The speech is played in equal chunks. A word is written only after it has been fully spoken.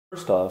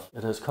First off,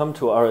 it has come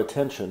to our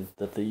attention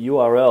that the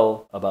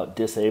URL about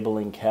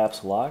disabling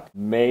caps lock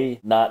may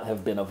not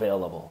have been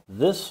available.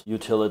 This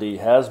utility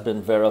has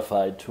been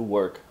verified to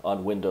work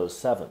on Windows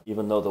 7.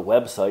 Even though the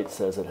website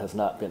says it has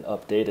not been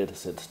updated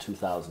since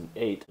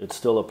 2008, it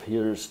still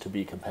appears to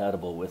be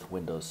compatible with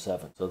Windows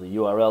 7. So the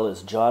URL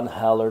is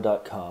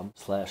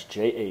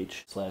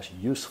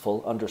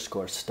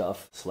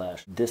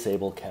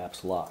johnhaller.com/jh/useful_stuff/disable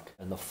caps lock.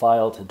 And the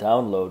file to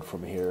download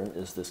from here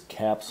is this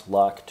caps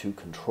lock to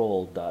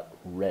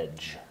control.reg.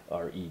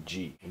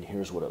 R-E-G. And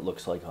here's what it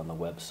looks like on the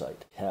website.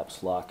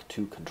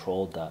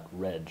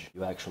 capslock2control.reg.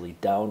 You actually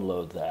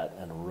download that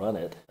and run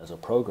it as a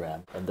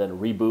program, and then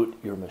reboot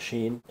your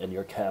machine, and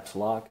your caps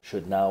lock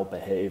should now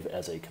behave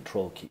as a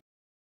control key.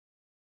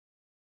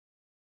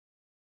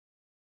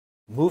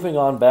 Moving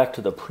on back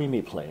to the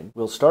Primi plane,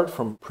 we'll start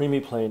from Primi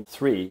plane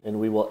 3, and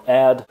we will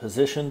add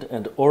positioned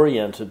and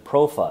oriented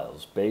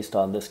profiles based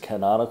on this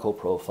canonical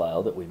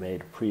profile that we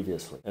made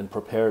previously, and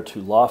prepare to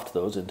loft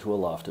those into a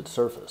lofted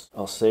surface.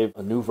 I'll save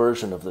a new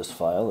version of this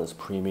file as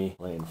Primi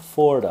plane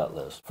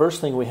 4.list. First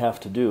thing we have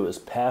to do is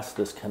pass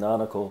this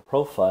canonical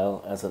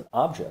profile as an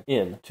object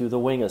into the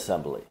wing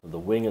assembly. The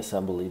wing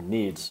assembly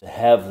needs to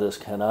have this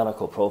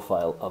canonical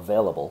profile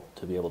available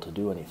to be able to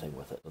do anything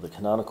with it. So the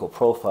canonical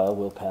profile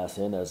will pass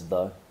in as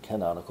the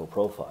canonical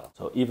profile.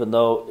 So even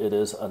though it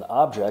is an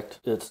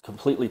object, it's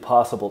completely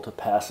possible to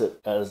pass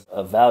it as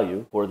a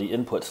value for the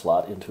input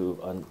slot into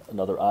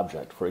another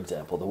object, for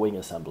example, the wing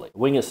assembly. The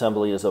wing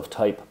assembly is of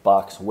type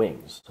box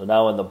wings. So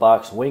now in the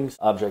box wings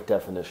object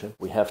definition,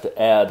 we have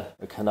to add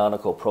a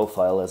canonical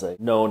profile as a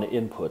known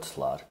input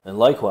slot. And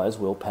likewise,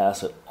 we'll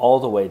pass it all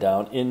the way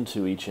down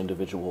into each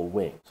individual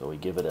wing. So we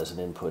give it as an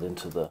input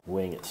into the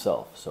wing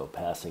itself, so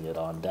passing it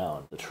on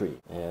down the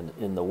tree. And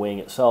in the wing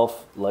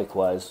itself,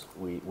 likewise,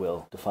 we will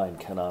define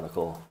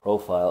canonical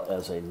profile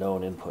as a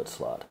known input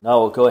slot. Now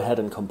we'll go ahead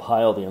and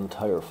compile the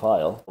entire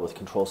file with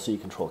Control-C,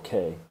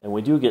 Control-K, and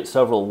we do get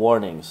several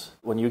warnings.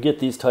 When you get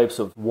these types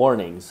of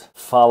warnings,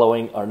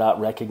 following are not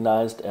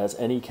recognized as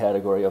any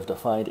category of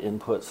defined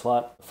input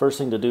slot. The first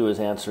thing to do is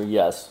answer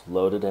yes,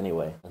 load it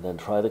anyway, and then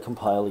try the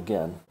compile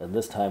again, and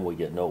this time we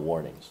get no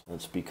warnings.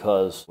 It's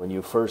because when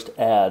you first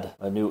add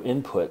a new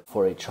input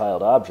for a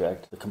child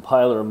object, the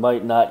compiler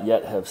might not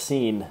yet have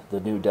seen the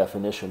new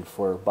definition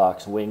for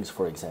box wings,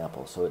 for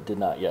example, so it did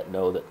not yet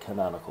know that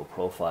canonical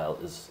profile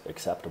is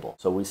acceptable.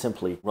 So we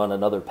simply run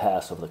another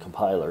pass of the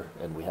compiler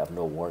and we have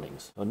no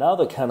warnings. So now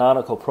the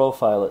canonical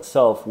profile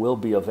itself will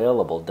be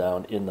available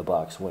down in the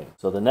box wing.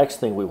 So the next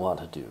thing we want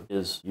to do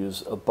is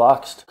use a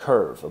boxed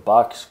curve. A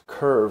boxed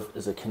curve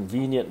is a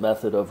convenient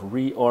method of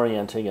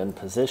reorienting and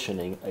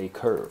positioning a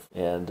curve.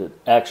 And it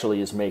actually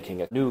is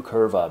making a new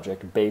curve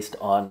object based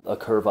on a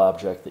curve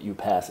object that you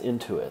pass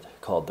into it,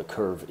 called the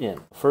curve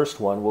in. The first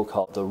one we'll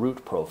call the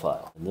root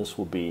profile. And this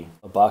will be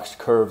a boxed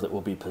curve that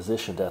will be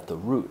positioned at the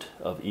root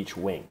of each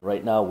wing.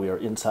 Right now we are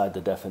inside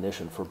the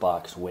definition for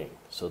box wing,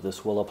 so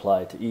this will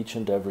apply to each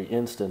and every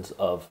instance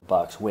of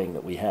box wing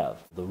that we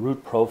have. The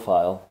root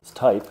profile's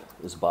type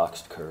is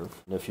boxed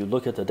curve, and if you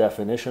look at the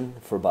definition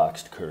for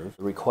boxed curve,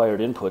 the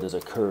required input is a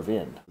curve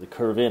in. The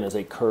curve in is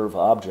a curve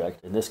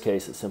object. In this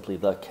case, it's simply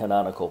the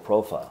canonical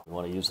profile. We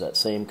want to use that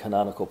same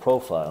canonical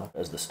profile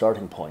as the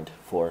starting point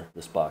for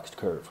this boxed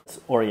curve. Its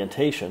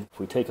orientation, if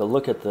we take a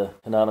look at the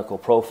canonical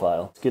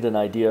profile, let's get an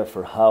idea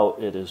for how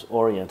it is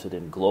oriented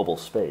in global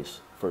space,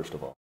 first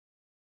of all.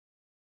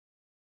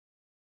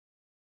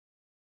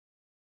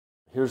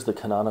 Here's the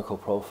canonical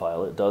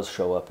profile. It does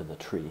show up in the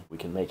tree. We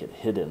can make it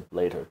hidden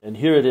later. And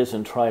here it is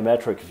in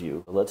trimetric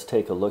view. Let's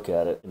take a look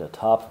at it in a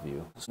top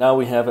view. So now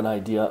we have an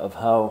idea of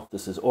how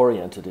this is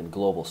oriented in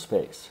global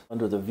space.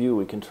 Under the view,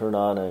 we can turn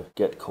on a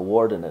get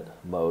coordinate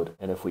mode.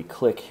 And if we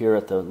click here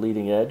at the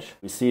leading edge,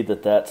 we see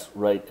that that's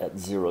right at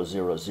 0,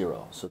 0,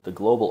 0. So the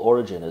global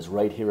origin is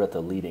right here at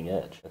the leading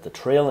edge. At the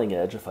trailing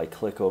edge, if I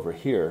click over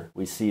here,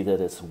 we see that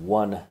it's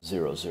 1,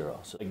 0, 0.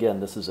 So again,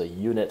 this is a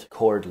unit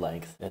chord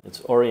length, and it's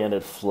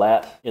oriented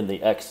flat in the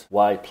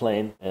XY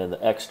plane, and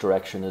the X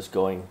direction is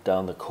going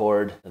down the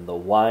chord, and the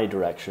Y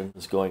direction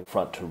is going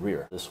front to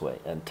rear this way,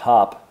 and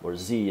top, or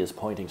Z, is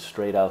pointing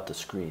straight out the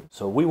screen.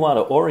 So we want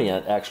to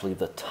orient actually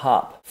the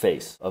top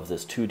face of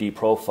this 2D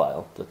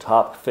profile. The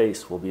top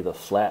face will be the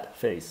flat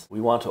face. We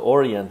want to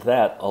orient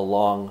that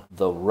along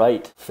the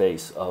right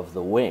face of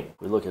the wing.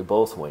 We look at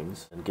both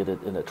wings and get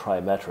it in a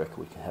trimetric,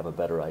 we can have a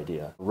better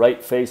idea. The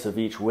right face of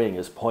each wing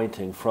is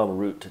pointing from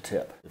root to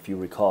tip. If you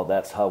recall,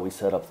 that's how we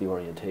set up the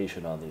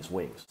orientation on these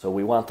wings. So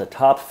we want the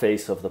top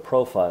face of the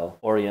profile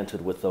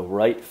oriented with the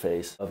right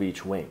face of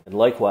each wing. And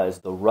likewise,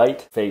 the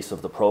right face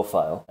of the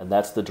profile, and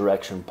that's the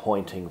direction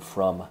pointing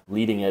from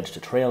leading edge to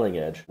trailing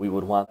edge, we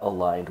would want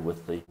aligned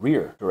with the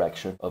rear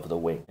direction of the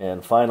wing.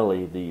 And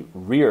finally, the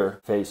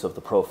rear face of the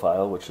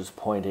profile, which is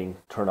pointing,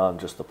 turn on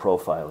just the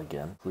profile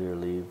again, clear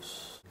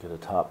leaves, get a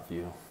top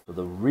view. So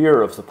the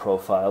rear of the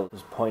profile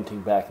is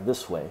pointing back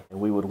this way, and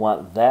we would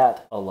want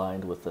that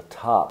aligned with the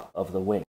top of the wing.